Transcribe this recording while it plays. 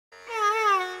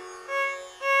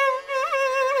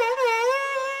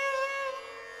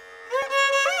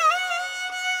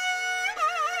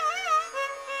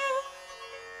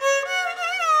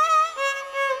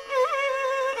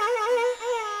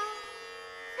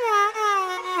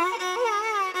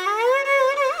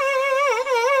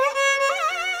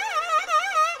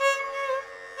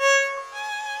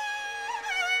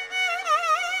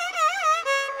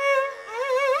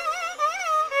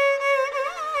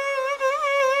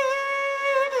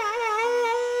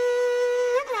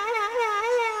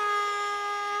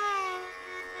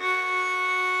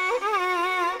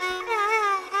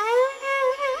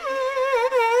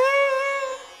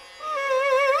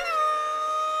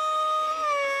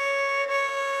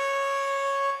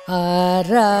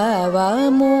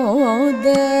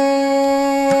அரவமுதே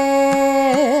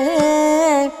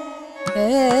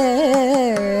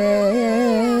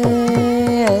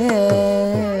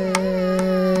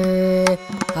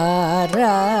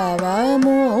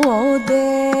அரவமுதே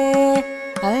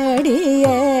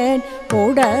அடியேன்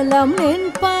உடலம்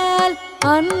நின்பால்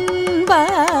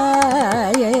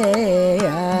அன்பாயே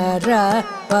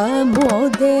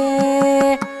அரவமுதே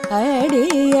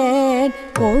அடியேன்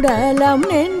உடலம்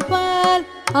நின்பால்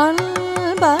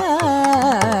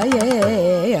அன்பாயே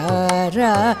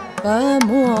அரவமுதே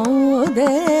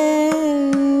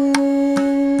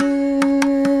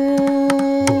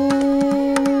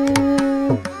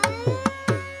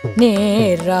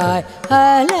நீராய்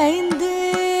அலைந்து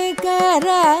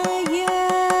கரைய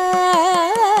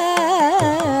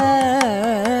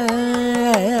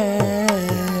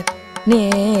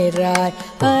நீராய்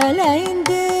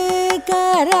அலைந்து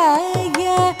கரைய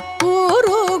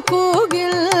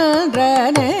உருக்குகின்ற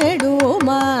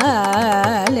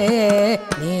நெடுமாலே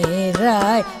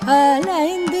நீராய்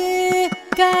அலைந்து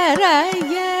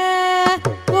கரைய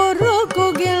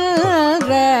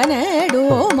உருக்குகின்ற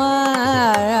நெடுமாலே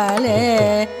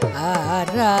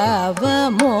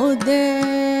அரவமுதே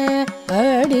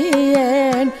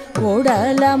அடியேன்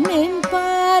உடலம்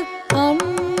நின்பால்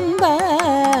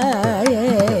அன்பாயே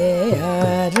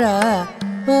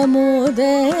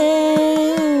அரவமுதே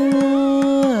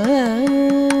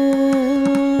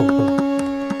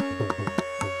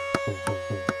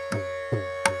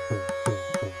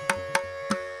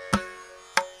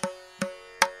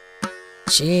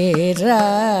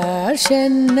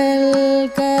சீராஷன்னல்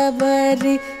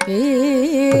கவரி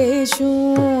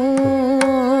வீசும்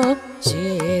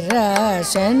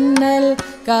சீராஷன்னல்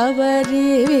கவரி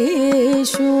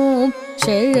வீசும்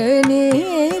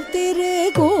செழுநீர்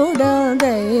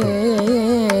திருக்கூடந்தை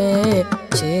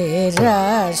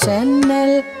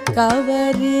சீராஷன்னல்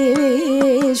கவரி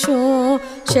வீசும்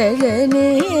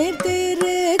செழுநீர்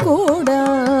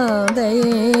திருக்கூடந்தை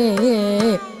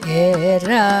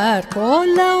ஏறார்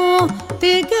கோலம்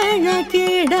திகழ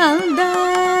கிடந்த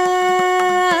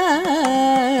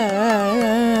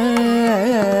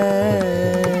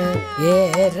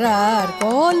ஏறார்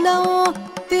கோலம்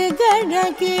திகழ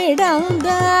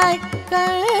கிடந்தாய்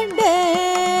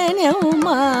கண்டேனே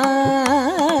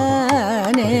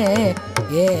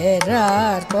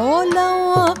ஏறார் கோலம்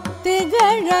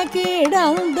திகழ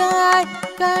கிடந்தாய்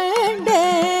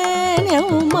கண்டேனே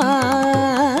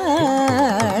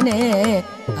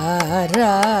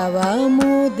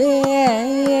அரவமுதே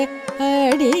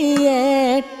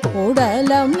அடியேன்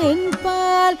உடலம்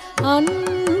நின்பால்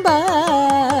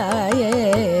அன்பாயே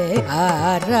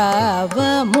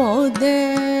அரவமுதே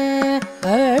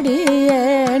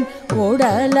அடியேன்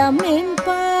உடலம்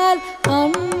நின்பால்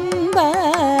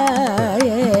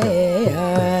அன்பாயே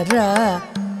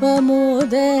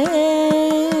அரவமுதே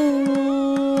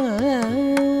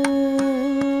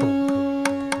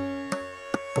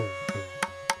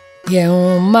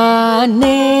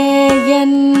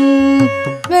எம்மானேயன்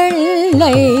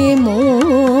வெள்ளை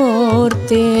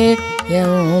மூர்த்தி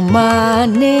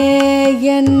எம்மானேயன்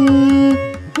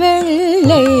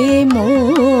வெள்ளை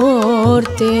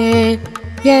மூர்த்தி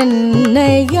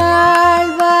என்னையாழ்வானே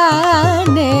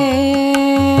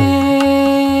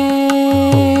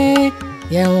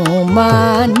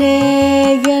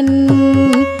எம்மானேயன்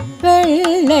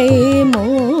வெள்ளை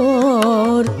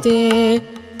மூர்த்தி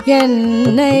என்னையாழ்வானே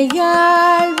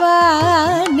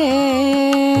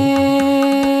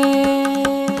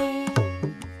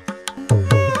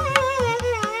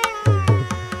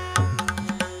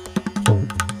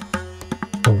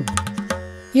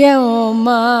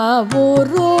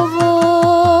எம்மாவுருவோ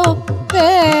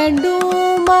வேண்டுமாற்றால்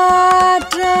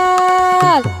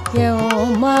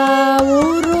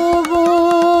எம்மாவுருவோ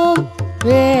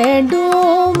வேண்டுமாற்றால்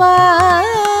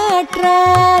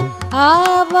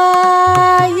ஆவாயெழிலரு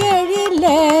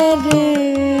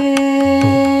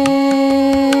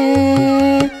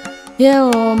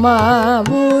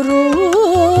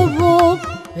எம்மாவுருவோ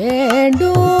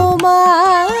வேண்டுமாற்றால்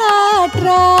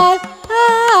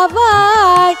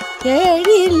ஆவாய்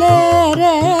எழிலர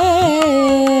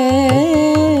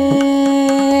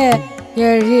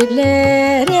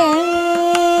எழிலர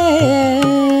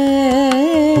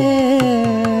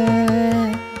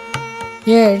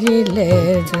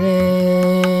எழிலர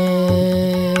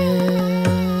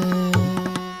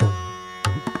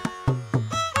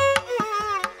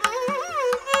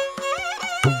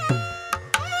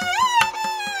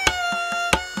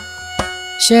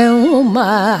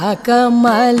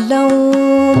செம்மாகமலம்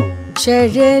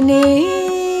செழுநீர்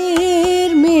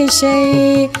மிசை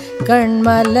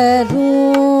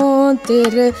கண்மலரும்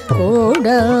திருக்கூடந்தை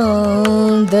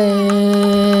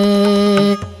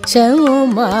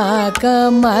செம்மாகமலம்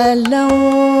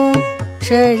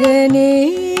செழுநீர்மிசை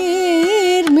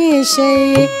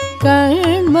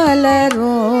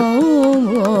கண்மலரும்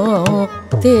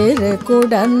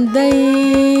திருக்குடந்தை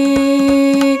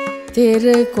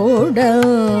திருக்குடந்தை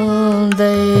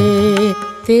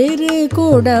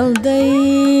திருக்குடந்தை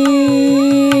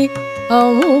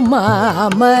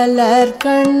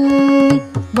மாமலர்கண்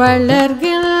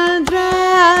வளர்கின்றானே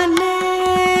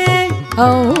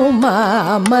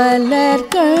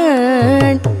மாமலர்கண்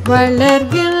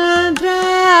வளர்கின்றானே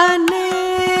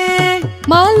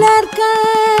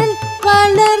மலர்கண்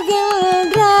வளர்கின்றானே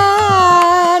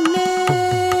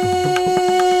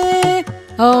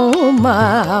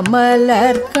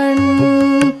மாமலர்கண்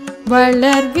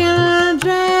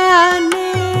வளர்கின்றானே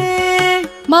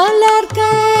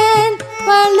மலர்கண்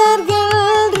வளர்கின்றானே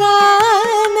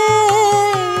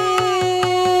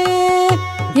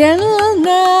என்ன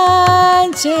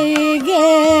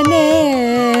செய்கேனே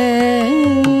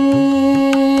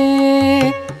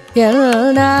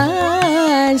என்ன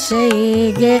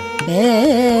செய்கேனே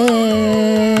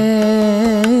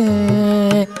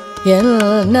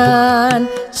நான்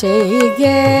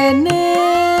செய்கேனே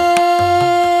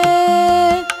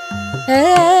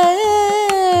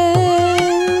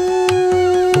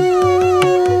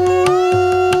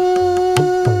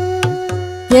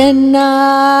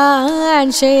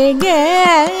நான்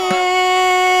செய்கேன்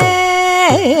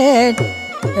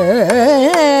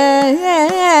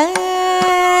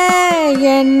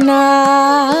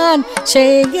நான்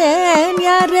செய்கேன்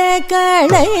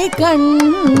யாரைகளை கண்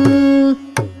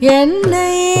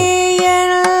என்னை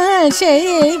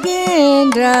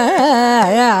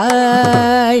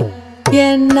செய்கின்றாய்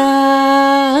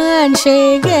நான்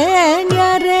செய்கேன்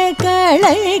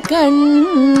யாரைகளை கண்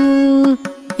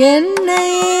என்னை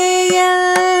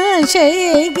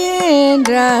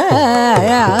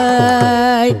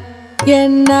செய்கின்றாய்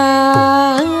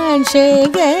நான்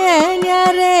செய்கேன்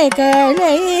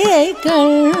யாரைகளை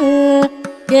கண்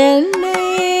என்னை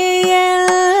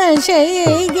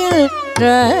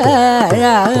செய்கின்றாய்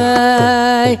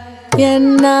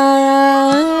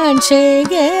நான்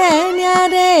செய்கேன்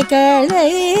யாரைகளை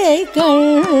கண்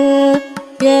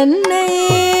என்னை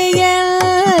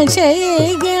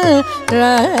செய்கின்றாய்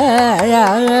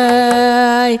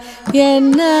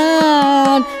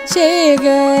நான்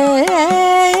செய்கேன்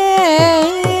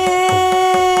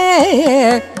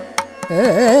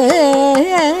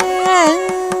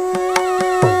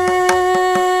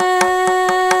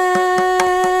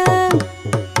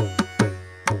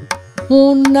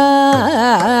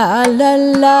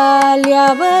உன்னாலல்லால்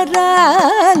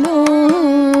எவராலும்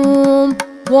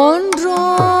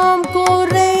ஒன்றும்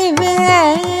குறை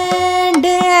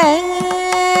வேண்டேன்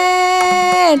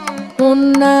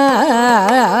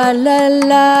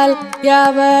உன்னாலல்லால்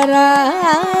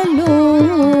எவராலும்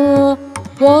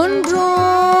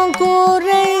ஒன்றும்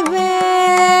குறை வேண்டேன்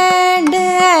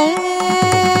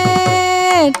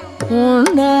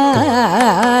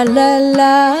உன்னாலல்லால்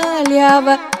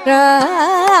எவராலும்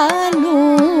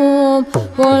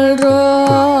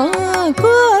ஒன்றும்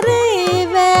குறை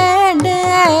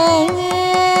வேண்டேன்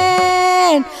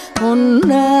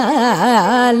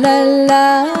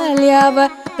உன்னாலல்லால்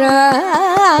எவராலும்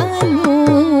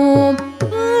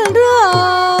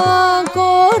ஒன்றும்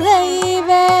குறை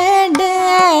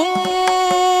வேண்டேன்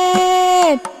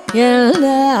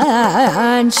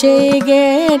நான்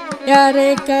செய்கேன்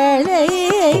யாரைகளை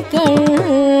கண்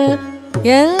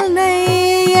என்னை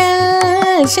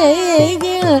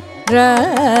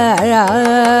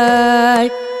செய்கின்றாய்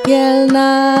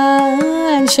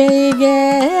நான்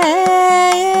செய்கேன்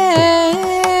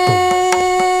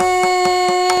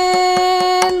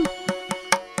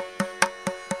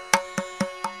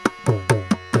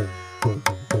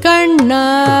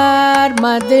கண்ணார்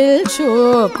மதில்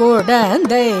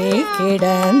சூக்குடந்தை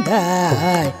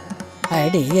கிடந்தாய்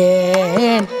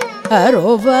அடியேன்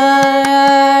அருவானாள்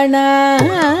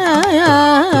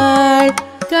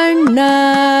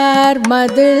கண்ணார்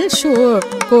மதில்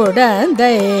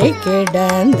சூக்குடந்தை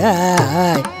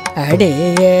கிடந்தாய்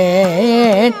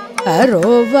அடியேன்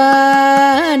அருவானாள்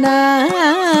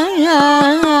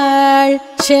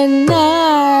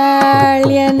சென்னாள்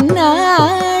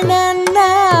என்னாள்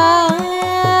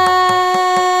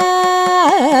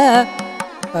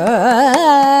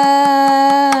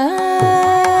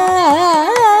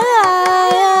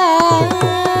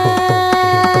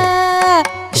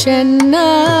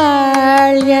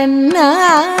சென்னாள்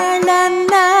என்னாள்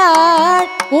நன்னாள்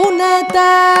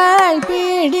உனதாள்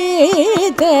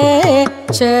பிடித்தே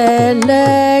செல்ல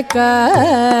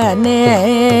கானே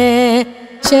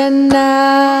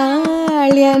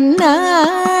சென்னாள்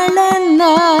என்னாள்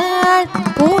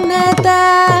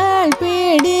உனதாள்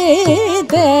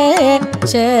பிடித்த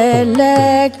செல்ல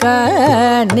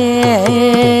கண்ணே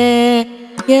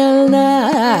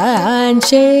நான்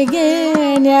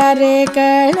செய்கேன் யாரே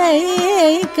களை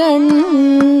கண்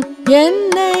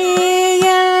என்னை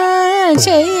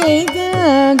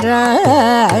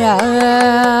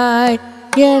செய்கின்றாய்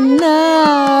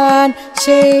என்னான்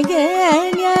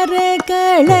செய்கேன் யாரே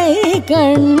களை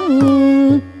கண்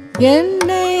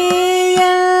என்னை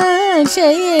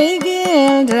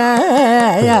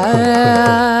செய்கின்றாய்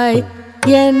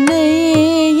என்னை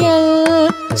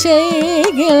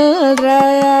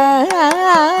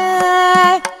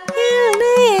செய்கின்றாய்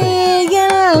என்னை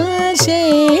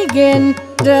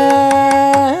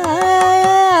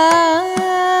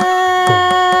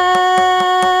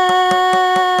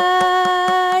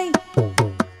செய்கின்றாய்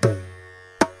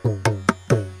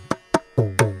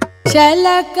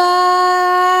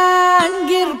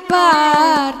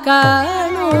செல்லக்காண்கிற்பார்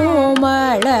காணுமளவோ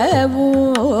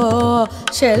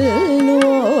செல்லும்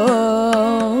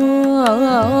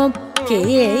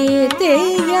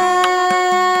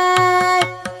கீர்த்தியாய்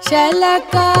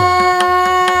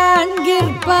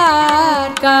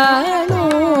செல்லக்காண்கிற்பார் காணுமளவோ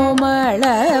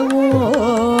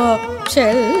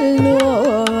செல்லும்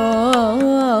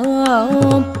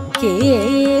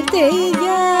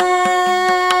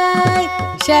கீர்த்தியாய்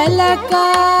செல்லக்காண்கிற்பார்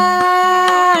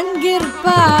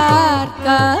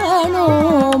காணுமளவோ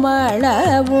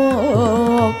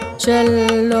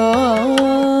செல்லும்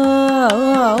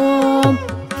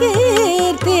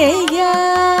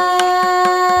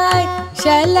கீர்த்தியாய்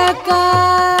செல்லக்காண்கிற்பார்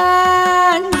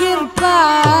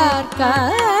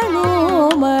காணுமளவோ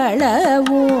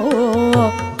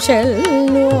செல்லும்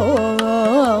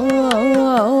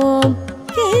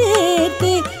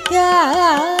கீர்த்தியாய்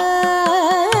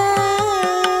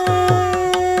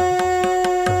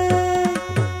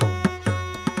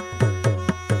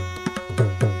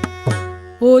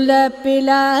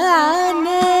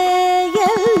உலப்பிலானே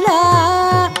எல்லா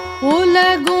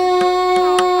உலகும்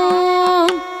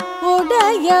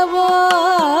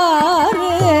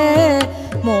உடையவாறு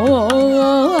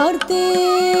மூர்த்தி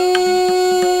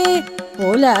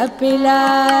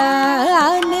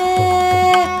உலப்பிலானே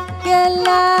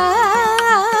எல்லா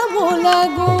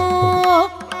உலகும்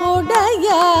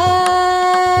உடையவாறு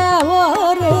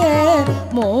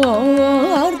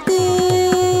மூர்த்தி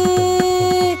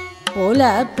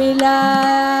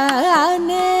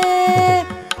உலப்பிலானே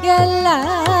எல்லா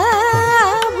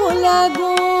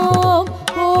உலகும்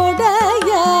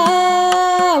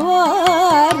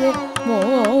உடையவார்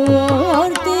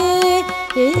மூர்த்தி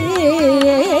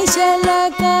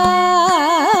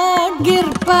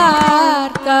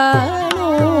செல்லக்காண்கிற்பார்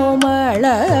காணுமளவோ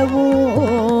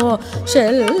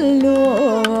செல்லும்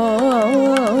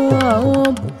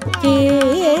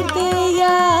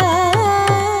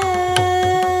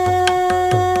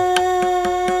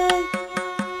கீர்த்தியாய்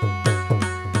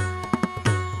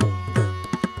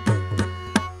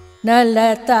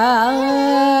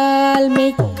நலத்தால்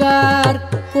மிக்கார்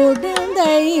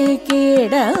குடந்தை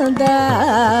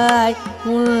கிடந்தாய்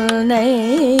உன்னை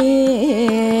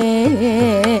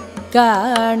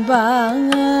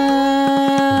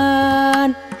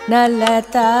காண்பான்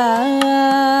நலத்தால்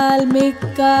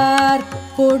மிக்கார்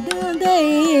குடந்தை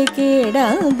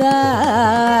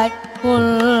கிடந்தாய்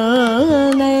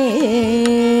உன்னை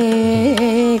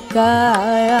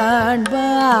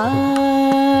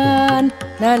காண்பான்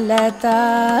நல்லதால்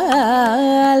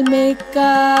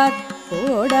மிக்கார்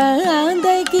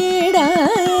குடந்தை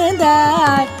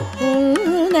கிடந்தாய்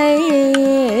உன்னை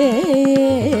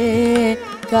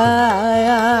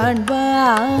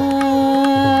காண்பான்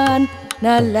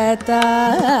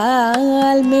நல்லதால்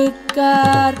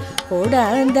மிக்கார்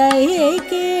குடந்தை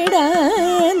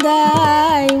கிடந்தாய்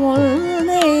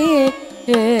உன்னை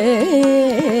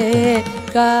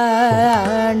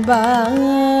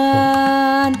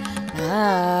காண்பான்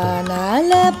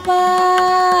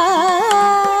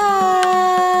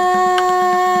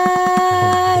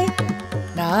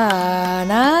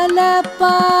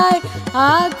நானலப்பாய்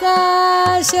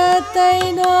ஆகாசத்தை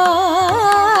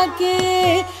நோக்கி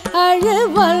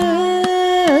அழுவல்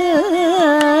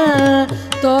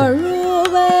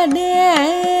தொழுவனே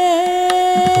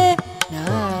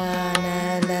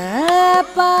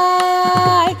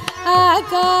நானலப்பாய்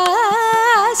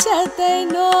ஆகாசத்தை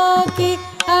நோக்கி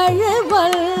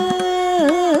அழுவல்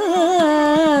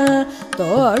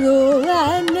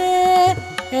தொழுவனே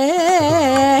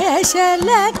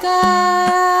செல்லக்காண்கிற்பார்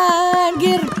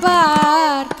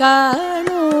காணுமளவும்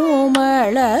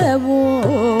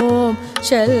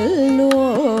செல்லும்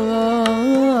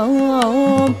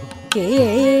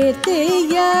கீர்த்தியாய்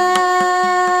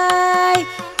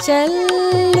செல்லும்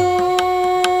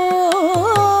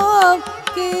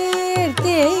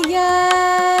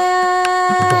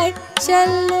கீர்த்தியாய்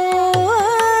செல்லும்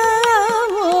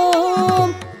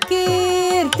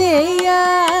கீர்த்தியாய்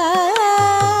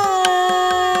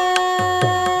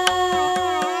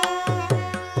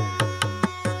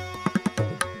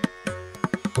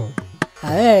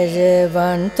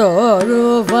அழுவன்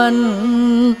தோழுவன்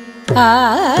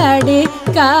ஆடி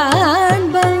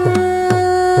காண்பன்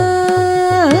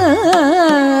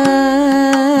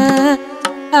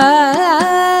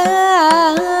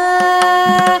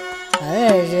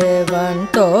அழுவன்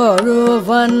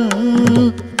தோழுவன்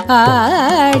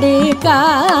ஆடி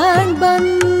காண்பன்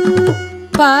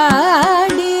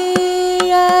பாடி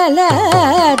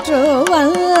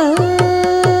அலற்றுவன்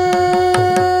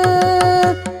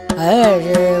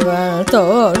அழுவன்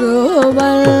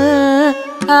தோழுவன்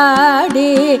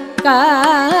ஆடி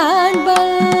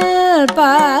காண்பன்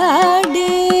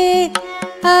பாடி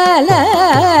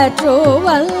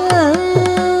அலற்றுவன்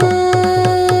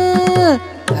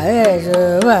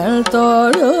அழுவன்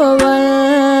தோழுவன்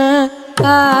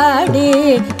ஆடி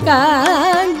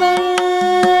காண்பன்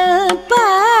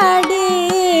பாடி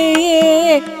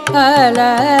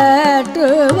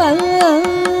அலற்றுவன்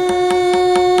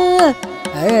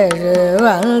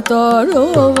அழுவன்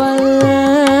தோழுவன்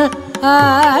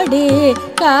ஆடி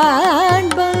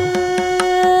காண்பன்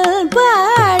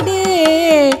பாடி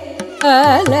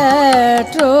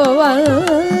அலற்றுவன்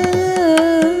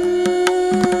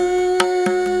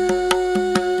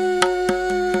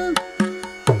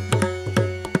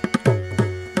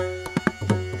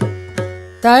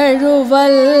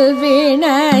தழுவல்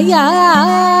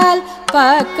வினையால்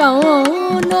பக்கம்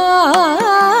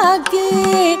நோக்கி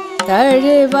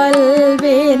தழுவல்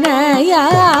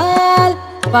வினையால்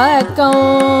பக்கம்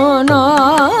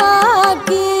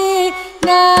நோக்கி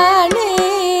நானே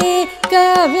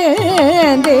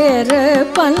கவிழ்ந்திருப்பன்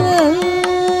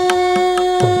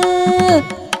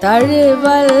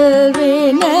தழுவல்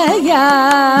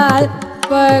வினையால்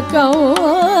பக்கம்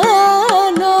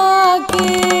நோக்கி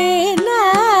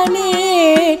நானே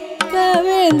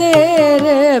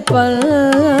கவிழ்ந்திருப்பன்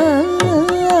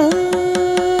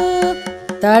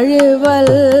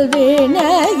தழுவல்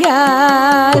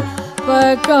வினையால்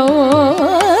பக்கம்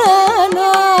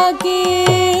நோக்கி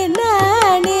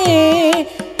நானே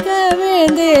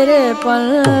கவிழ்ந்திருப்பன்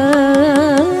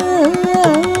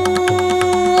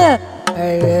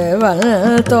அழுவல்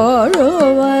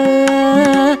தோழுவன்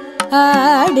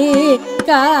ஆடி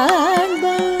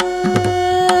காண்பன்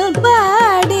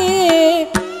பாடி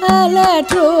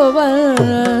அலற்றுவன்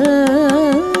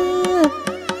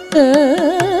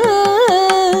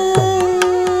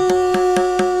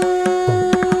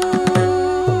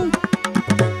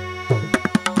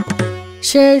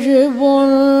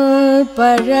செழுவோன்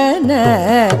பழன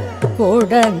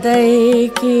குடந்தை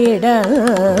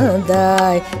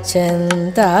கிடந்தாய்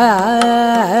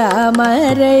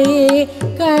செந்தாமரை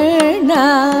கண்ணா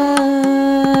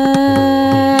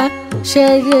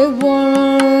செழுவோன்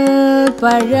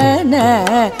பழன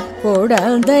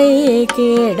குடந்தை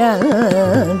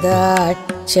கிடந்தாய்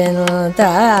செந்தாமரை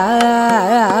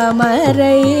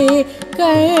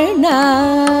கண்ணா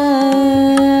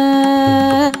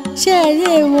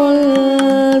செழுவோன்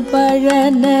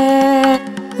பழன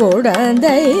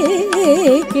குடந்தை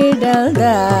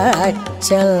கிடந்தாய்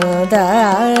செந்தாமரை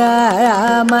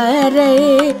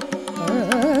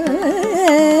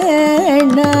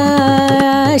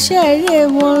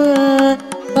செழுவோன்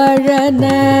பழன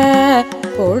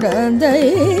குடந்தை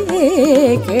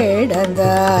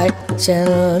கிடந்தாய்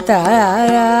செந்தாமரை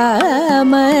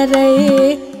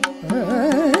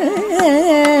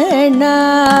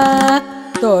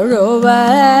தொழுவனை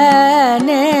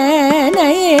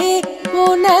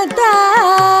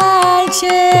உனத்தாய்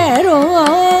சேரும்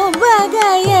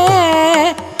வகையே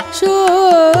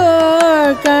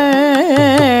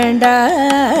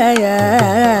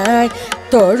சூழ்கண்டாய்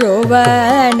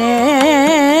தொழுவனை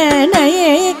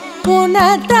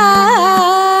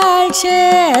உனத்தாய்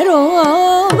சேரும்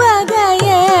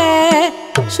வகையே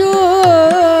சூழ்கண்டாய்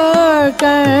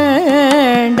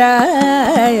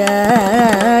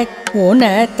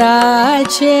உனத்தாய்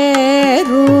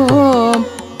சேரும்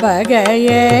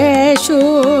வகையே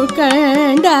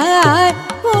சூழ்கண்டாய்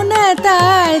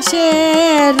உனத்தாய்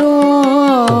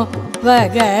சேரும்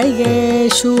வகையே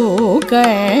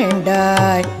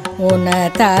சூழ்கண்டாய்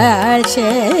உனத்தாய்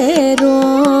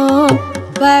சேரும்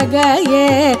வகையே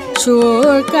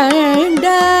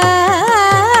சூழ்கண்டாய்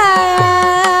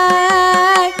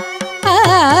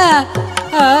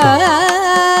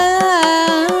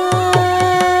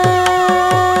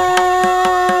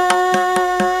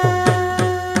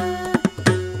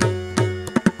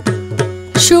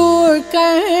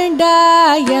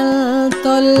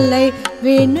தொல்லை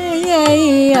வினையை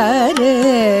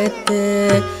அறுத்து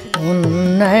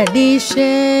உன்னடி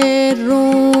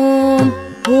சேரும்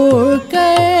ஊழ்கண்டிருந்த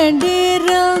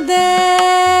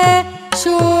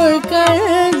சூழ்கண்டாயன்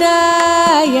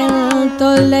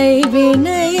தொல்லை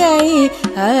வினையை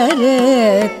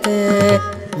அறுத்து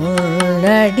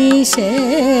உன்னடி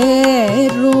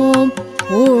சேரும்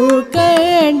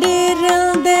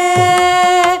ஊழ்கண்டிருந்த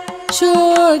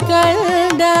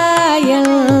சூழ்கண்டாயன்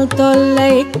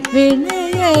தொல்லை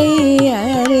வினையை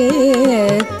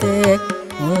அறுத்து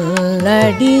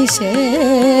உன்னடி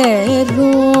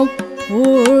சேரும்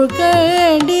ஊழ்கண்டிருந்தேன்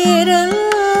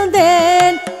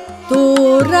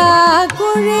தூரா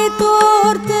குழி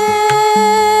தோர்த்து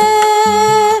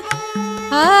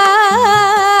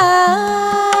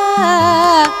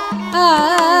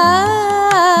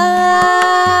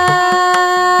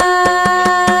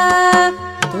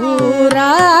தூரா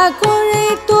குழி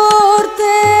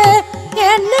தோர்த்து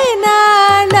என்னை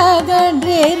நான்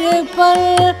அகன்றிருப்பல்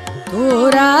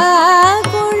தூரா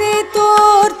குழி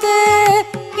தோர்த்து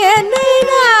என்னை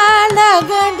நான்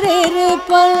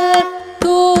அகன்றிருப்பல்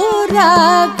தூரா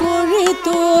குழி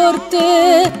தோர்த்து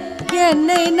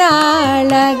என்னை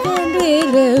நாளகன்றிருப்பல்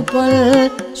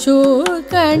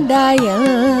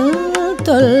சூழ்கண்டாயன்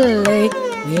தொல்லை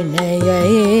வினையை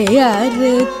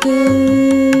அறுத்து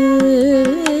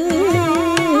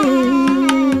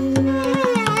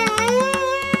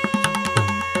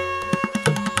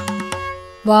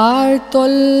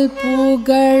வாழ்த்தொல்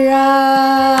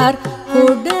புகழார்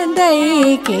குடந்தை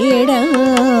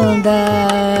கிடந்த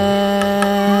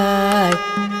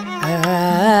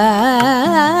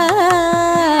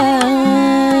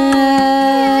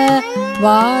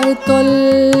வாழ்த்தொல்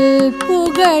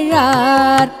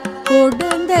புகழார்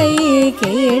குடந்தை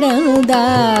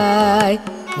கிடந்தாய்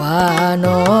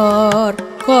வானோர்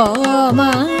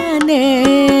கோமானே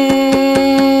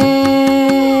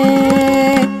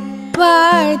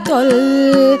வாழ்த்தொல்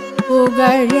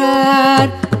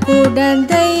புகழார்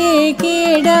குடந்தை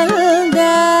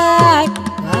கிடந்தாய்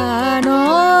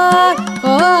வானோர்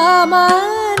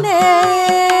கோமானே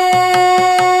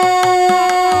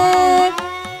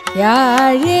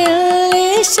யாழில்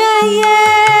இசைய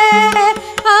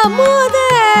அமுத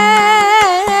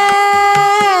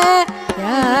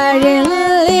யாழில்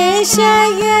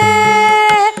இசைய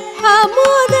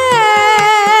அமுத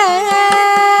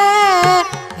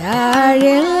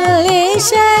யாழில்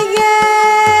இசைய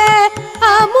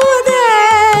அமுத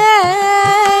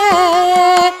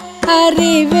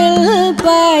அறிவில்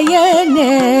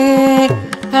பயனே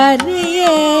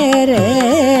அறியரே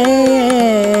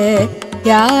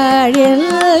யாழில்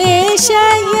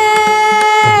இசைய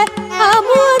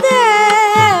அமுத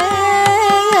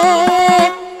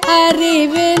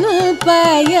அறிவில்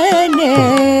பயனே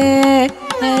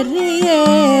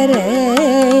அறியரே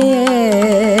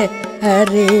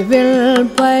அறிவில்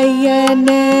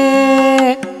பயனே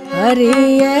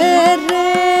அறியரே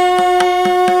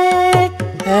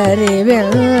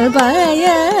அறிவில்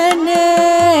பயனே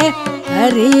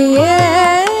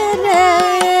அறியரே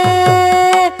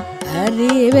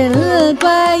அறிவில்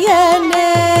பயனே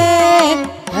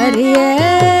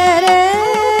அறியரே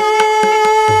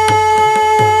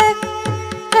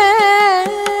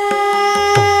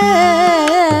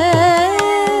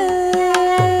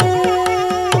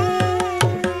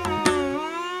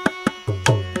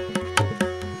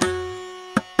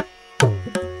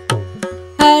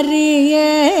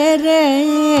அறியரே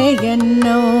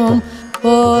என்னும்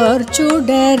போர்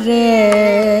சுடரே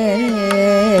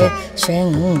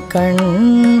செங்கண்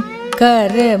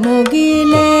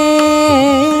கருமுகிலே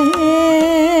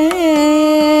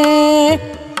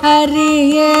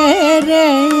அறியரே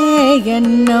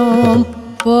என்னும்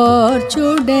போர்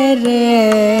சுடரே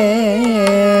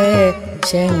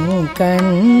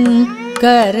செங்கண்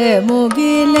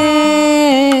கருமுகிலே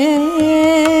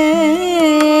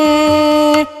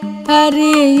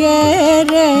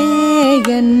அறியரே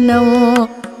என்னும்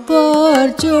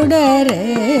போர் சுடரே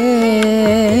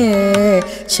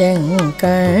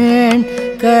செங்கண்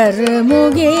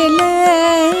கருமுகிலே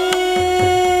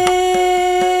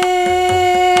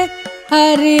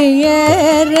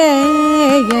அறியரே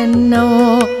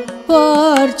என்னும்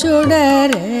போர்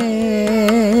சுடரே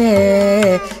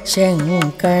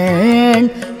செங்கண்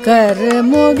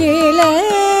கருமுகிலே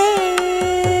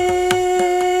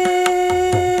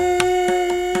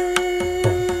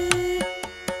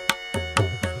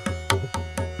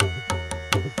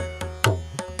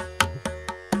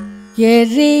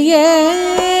எரிய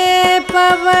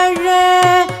பவழ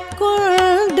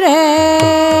குன்ற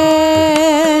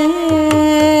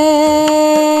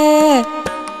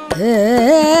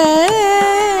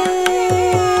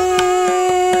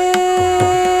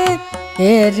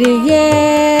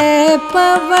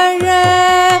பவழ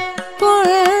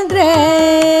குன்றே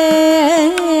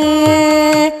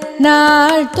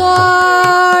நாள்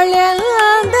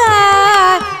தோழந்த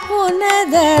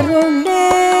உனதருளே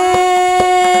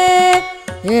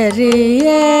எரிய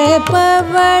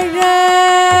பவழ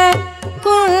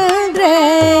குன்றே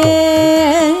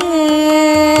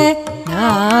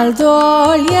நாள்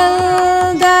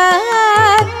தோழந்த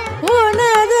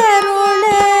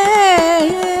உனதருளே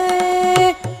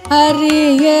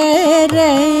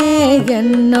அரியரே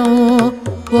என்னோ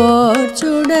போர்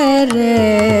சுடரே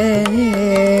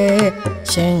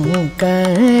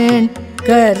செங்கண்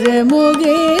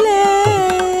கருமுகிலே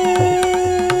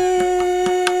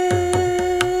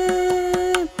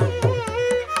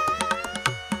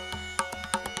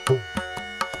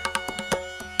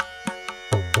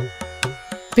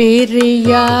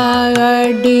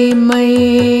பிரியாடிமை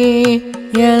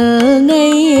என்னை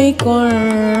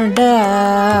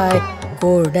கொண்டாய்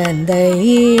குடந்தை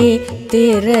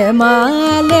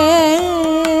திருமாலே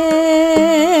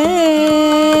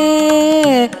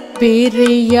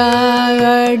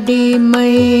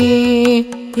பிரியாடிமை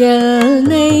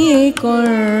என்னை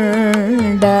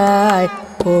கொண்டாய்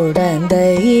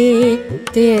குடந்தை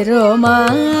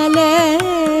திருமாலே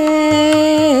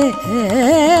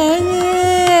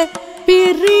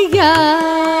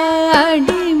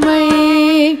பிரியாடிமை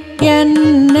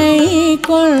என்னை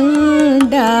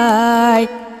கொண்டாய்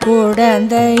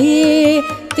குடந்தை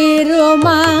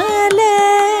திருமாலே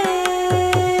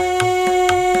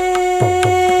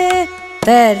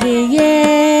தரியே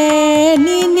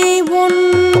நினி உன்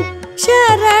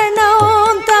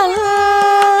சரணம்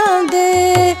தந்து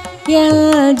எல்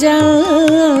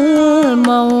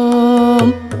ஜன்மம்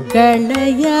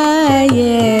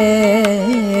களையாயே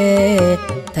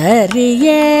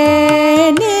தரியே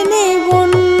நினி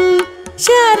உன்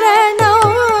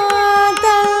சரணம்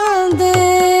தந்து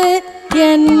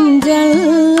என்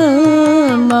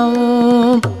ஜன்மம்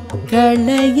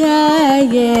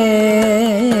களையாயே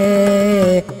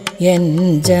என்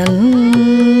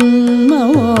ஜன்மோ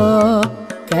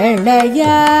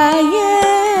களையாயே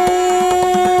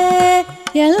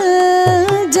என்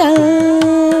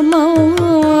ஜன்மோ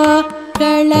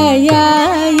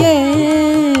களையாயே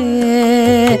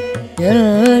என்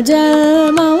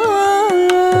ஜன்மோ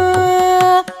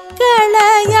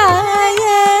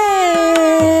களையாயே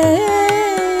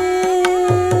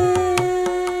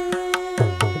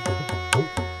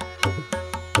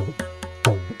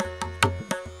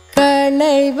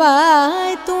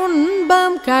களைவாய்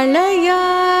துன்பம் களையாதோழிவாய்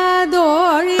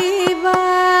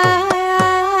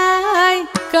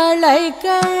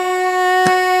களைக்கண்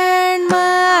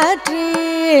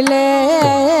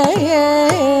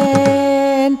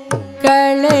மாற்றிலேன்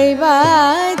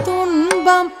களைவாய்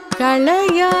துன்பம்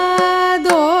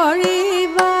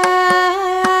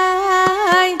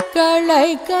களையாதோழிவாய்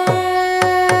களைக்கண்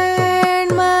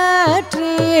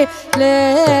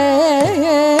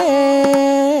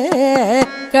மாற்றிலேன்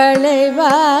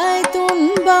களைவாய்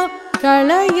துன்பம்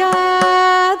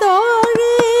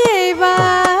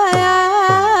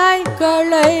களையாதோழிவாய்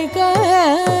களைக்கண்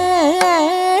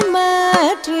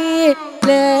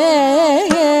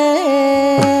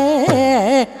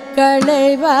மாற்றிலேன்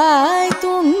களைவாய்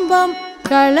துன்பம்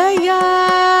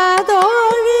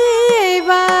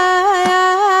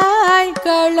களையாதோழிவாய்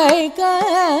களைக்கண்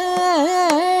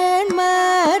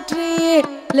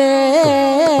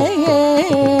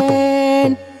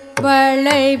மாற்றிலேன்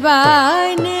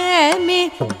வளைவாய் நேமி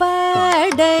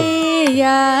படையாய்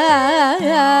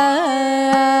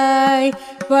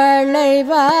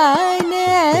வளைவாய்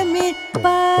நேமி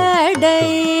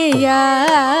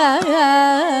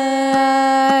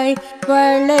படையாய்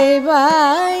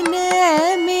வளைவாய்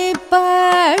நேமி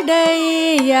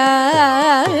படையாய்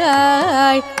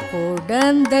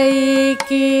குடந்தை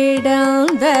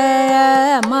கிடந்த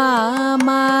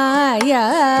மாமாயா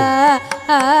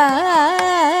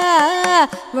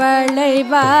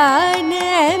வளைவாய்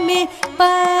நேமி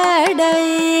படையாய்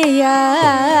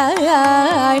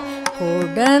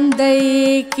குடந்தை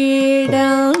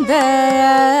கிடந்த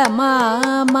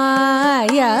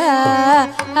மாமாயா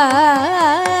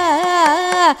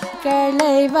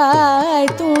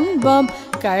களைவாய் துன்பம்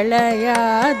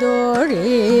களையாதோழிவாய்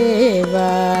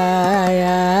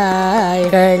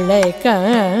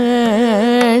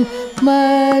களைக்கண்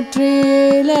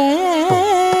மாற்றிலே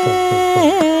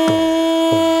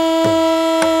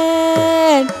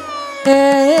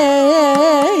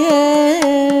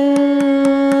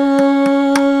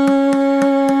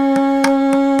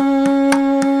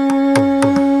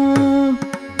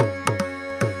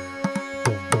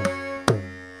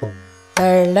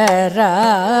தளரா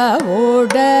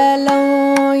உடலும்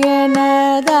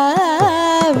எனதா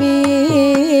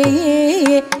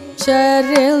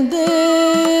சரிந்து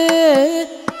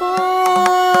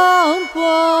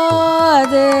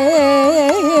போதே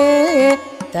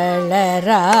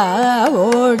தளரா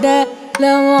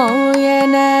ஓடலமோ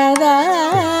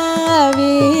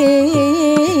எனதாவி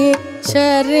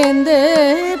சரிந்து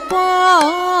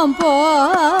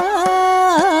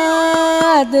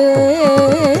போது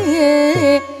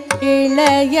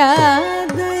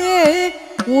இளையாது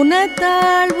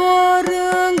உனத்தாள்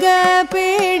ஒருங்க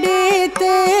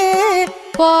பிடித்து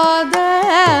போத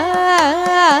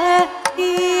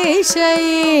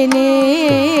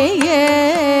ஈசையினியே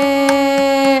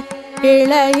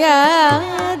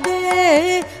இளையாது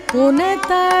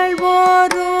உனத்தாள்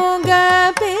ஒருங்க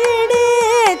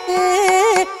பிடித்து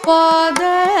போத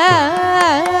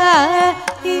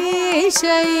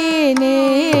ஈசையினியே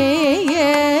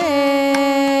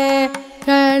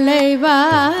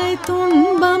களைவாய்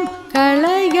துன்பம்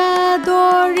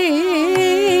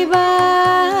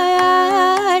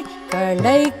களையாதொழிவாய்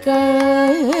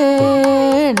களைக்கண்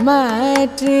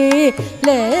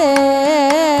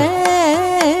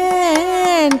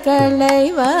மாற்றிலேன்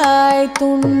களைவாய்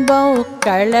துன்பம்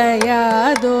களையாதொழிவாய்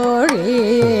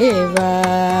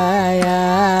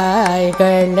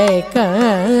களைக்கண்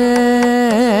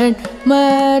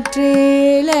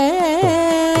மாற்றிலேன்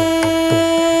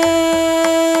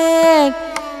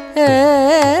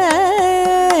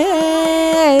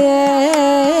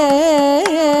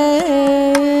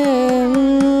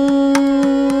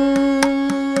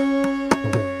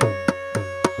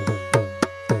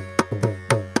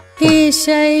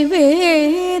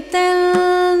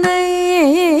இசைவேத்தனை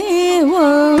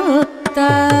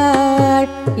தாழ்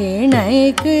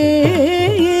இணைக்கு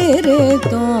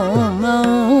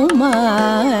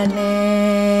இருத்தோமானே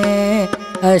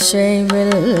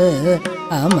அசைவில்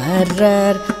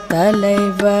அமரர்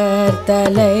தலைவர்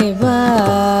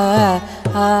தலைவர்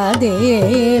ஆதி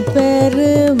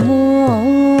பெருமூர்த்தி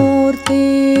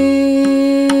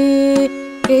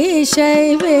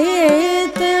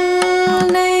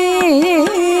இசைவேத்தனை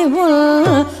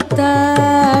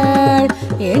தாழ்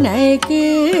இணைக்கு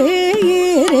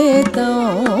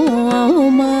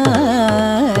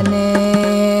இருத்தோமானே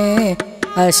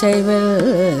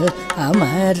அசைவில்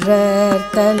அமரர்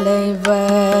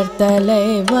தலைவர்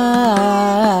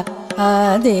தலைவர்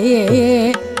ஆதி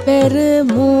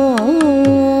பெருமூர்த்தி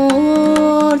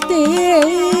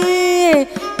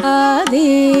ஆதி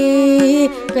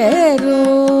பெருமூர்த்தி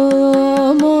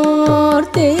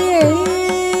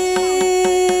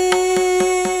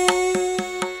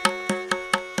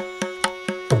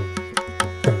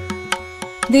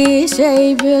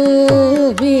திசைவில்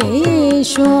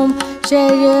வீசும்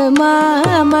செழுமாமணிகள்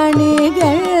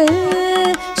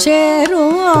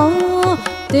சேரும்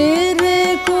திருக்குடந்தை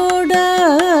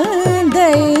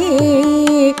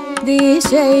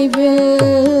திசைவில்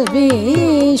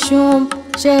வீசும்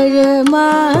செழுமாமணிகள்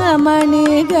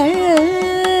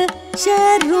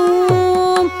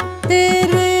சேரும்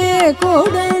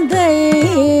திருக்குடந்தை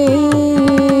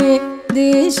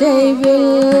திசைவில்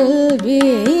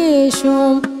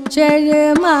வீசும்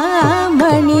செழுமாமணிகள்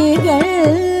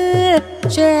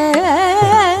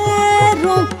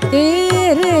சேரும்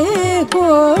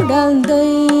திருக்குடந்தை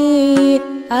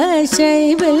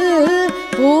அசைவில்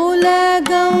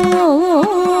உலகம்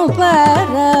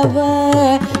பரவ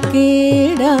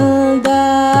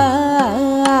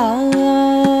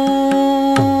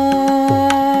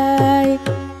கிடந்தாய்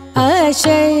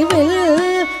அசைவில்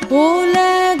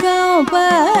உலகம்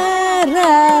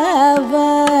பரவ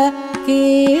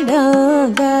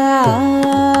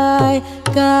கிடந்தாய்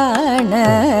காண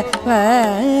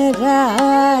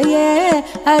வராய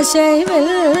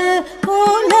அசைவில்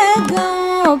உலகம்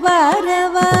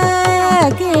பரவ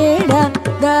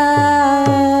கிடந்தாய்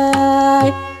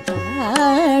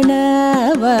காண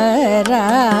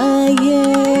வராய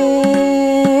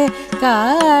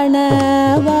காண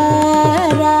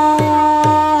வராய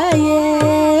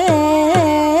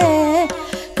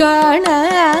காண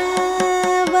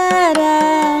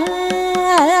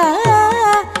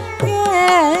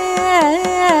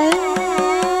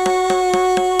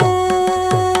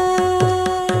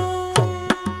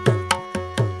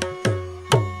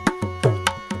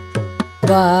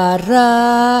வாரா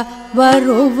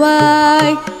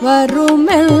வருவாய்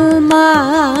வருமெல்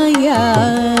மாயா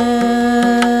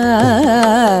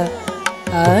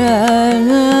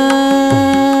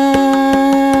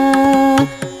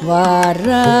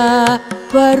வாரா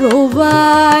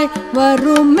வருவாய்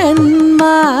வருமென்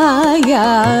மாயா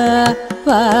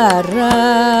வாரா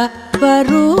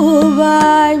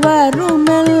வருவாய்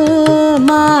வருமெல்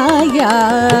மாயா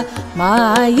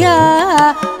மாயா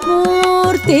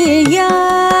மூர்த்தியா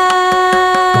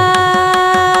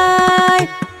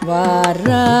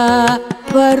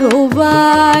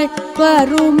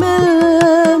வருமெல்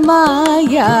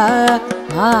மாயா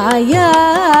மாயா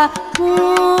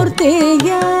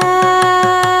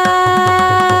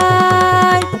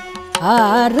மூர்த்தியாய்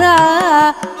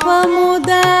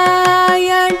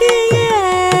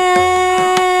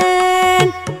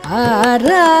ஆராவமுதாயடியேன்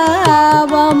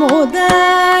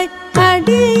ஆராவமுதாய்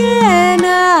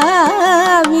அடியேனாவி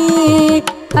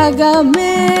அகமே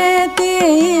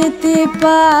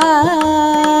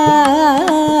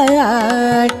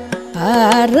தீத்திப்பாய்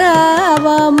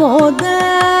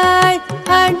ஆராவமுதாய்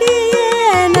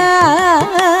அடியேனாவி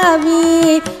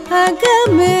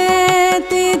அகமே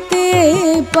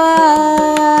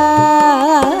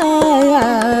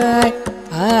தித்திப்பாய்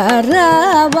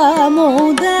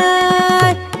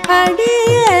ஆராவமுதாய்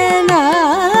அடியேனாவி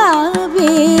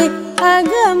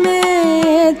அகமே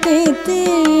தித்திப்பாய்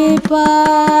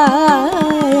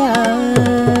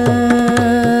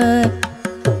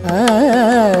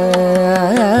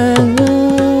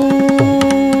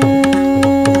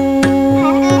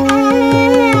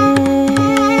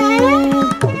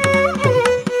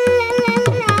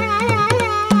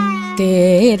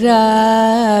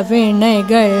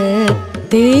வினைகள்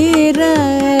தீர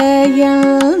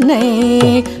என்னை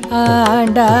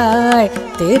ஆண்டாய்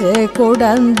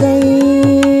திருக்குடந்தை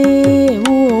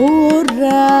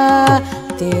ஊரா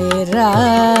தீரா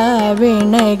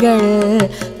வினைகள்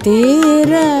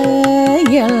தீர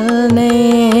என்னை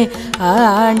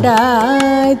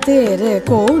ஆண்டாய்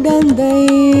திருக்குடந்தை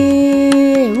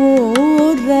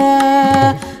ஊரா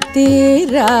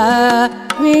தீரா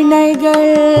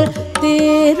வினைகள்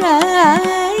தீராயனை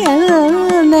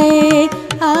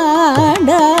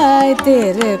ஆண்டாய்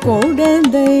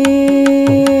திருக்குடந்தை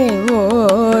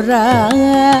ஓரா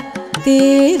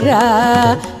தீரா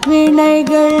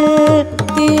வினைகள்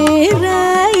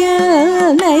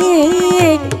தீராயனை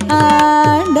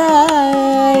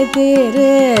ஆண்டாய்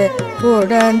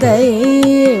திருக்குடந்தை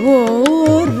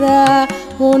ஓரா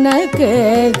உனக்கு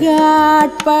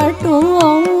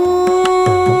காட்பட்டும்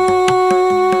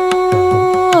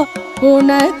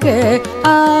உனக்கு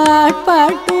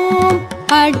ஆட்பட்டும்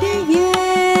அடியே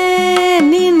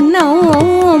நின்னும்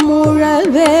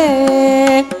முழவே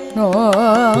நோ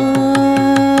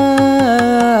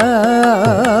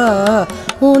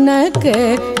உனக்கு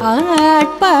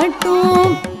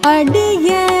ஆட்பட்டும்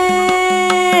அடியே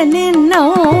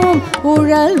நின்னும்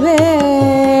உழல்வே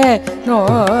நோ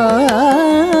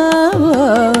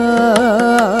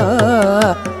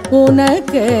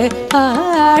உனக்கு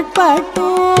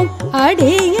ஆட்பட்டும்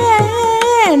அடியே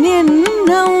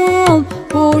நின்னும்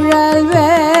உழல்வேனோ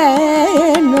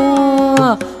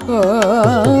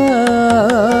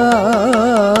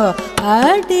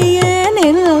அடியே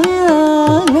நின்னும்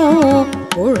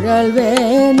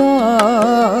உழல்வேனோ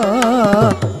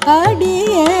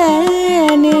அடியே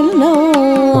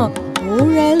நின்னும்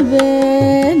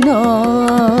உழல்வேனோ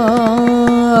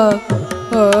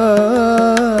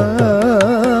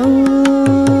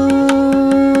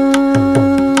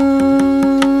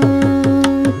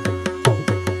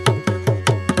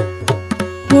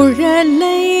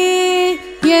உழலை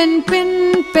என் பெண்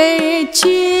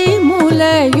பேச்சி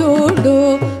முலையோடு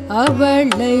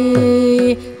அவளை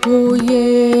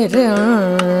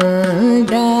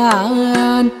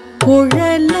உயர்ந்தான்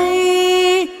உழலை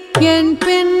என்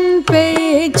பெண்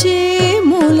பேச்சி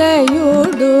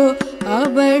முலையோடு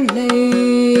அவளை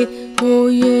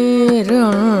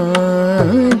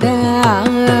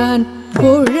உயர்ந்தான்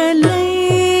உழலை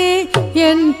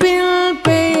என் பெண்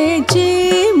பேச்சி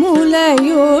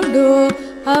முலையோடு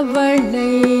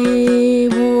அவளை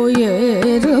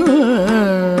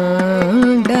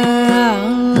உயர்ந்தான்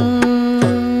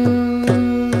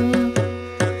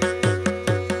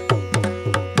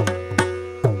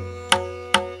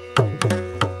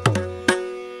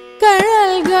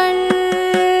கழல்கள்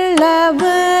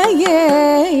அவையே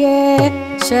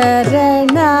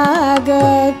சரணாக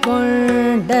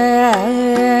கொண்ட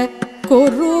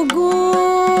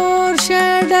குருகூர்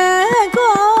ஷடகோபன்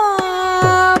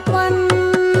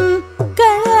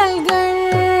கழல்கள்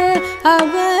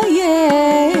அவையே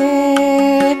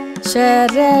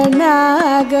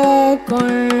சரணாக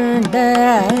கொண்ட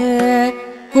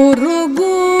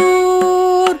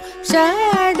குருகூர்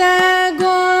ஷடகோபன்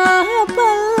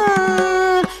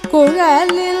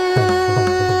குழலில்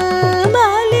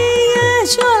மலிய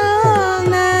சொன்னவோர்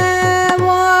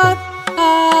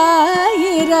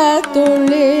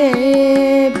ஆயிரத்துளே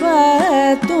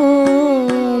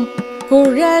பத்தும்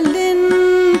குழலின்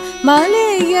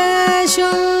மலிய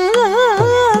சொன்னவோர்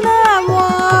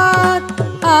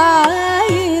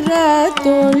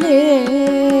ஆயிரத்துளே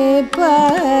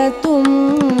பத்தும்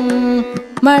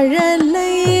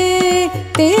மழலை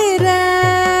தீர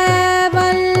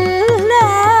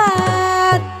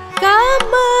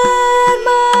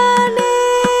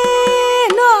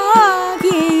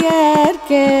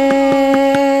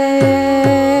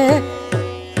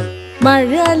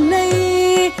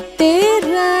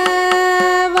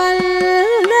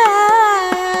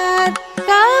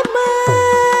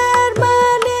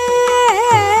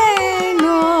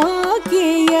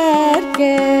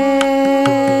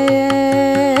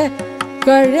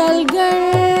கழல்கள்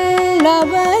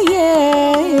அவையே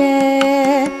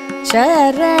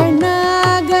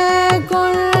சரணாக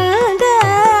கொண்ட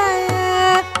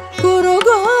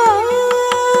குருகோர்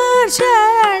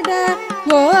சட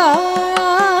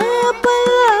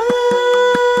கோபல்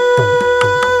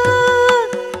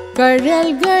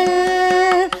கழல்கள்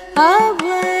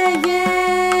அவையே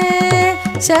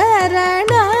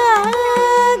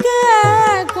சரணாக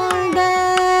கொண்ட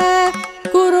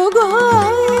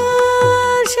குருகோர்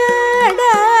சட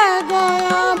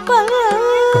கோபல்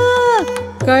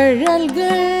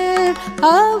கழல்கள்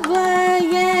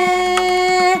அவையே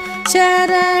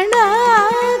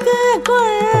சரணாக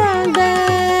கொண்ட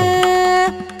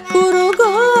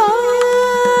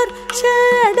குருகோர்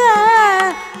சட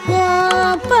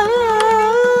கோபல்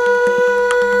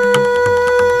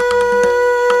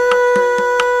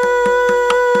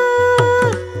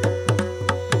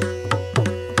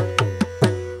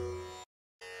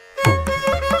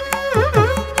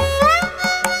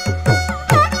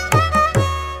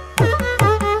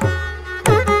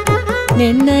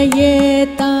நின்னையே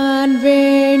தான்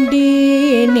வேண்டி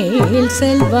நீல்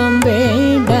செல்வம்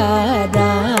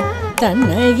வேண்டாதான்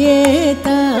தன்னையே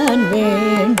தான்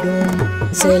வேண்டும்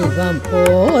செல்வம்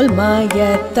போல்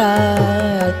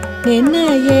மாயத்தால்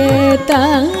நின்னையே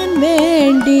தான்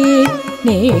வேண்டி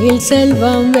நீல்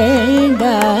செல்வம்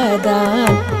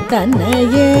வேண்டாதான்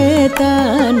தன்னையே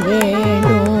தான்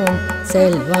வேண்டும்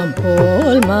செல்வம்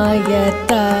போல்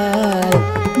மாயத்தால்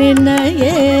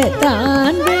நின்னையே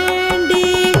தான்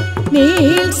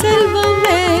நீல் செல்வம்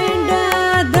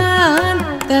வேண்டாதான்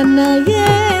தன்னையே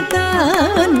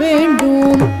தான்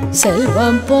வேண்டும்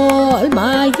செல்வம் போல்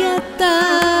மாயத்தால்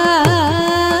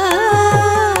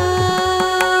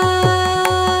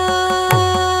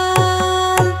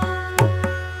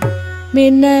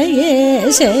மின்னையே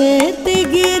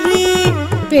சேர்த்துகிரி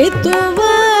பித்துவ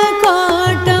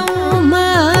கோட்டம்மா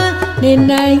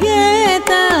நின்னையே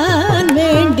தான்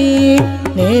வேண்டி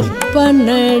நிற்பனடியேனே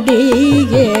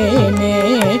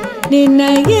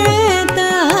நின்னையே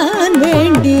தான்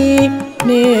வேண்டி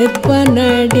நிற்பனடியேனே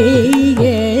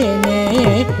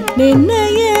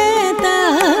நின்னையே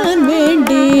தான்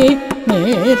வேண்டி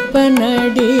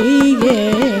நிற்பனடியே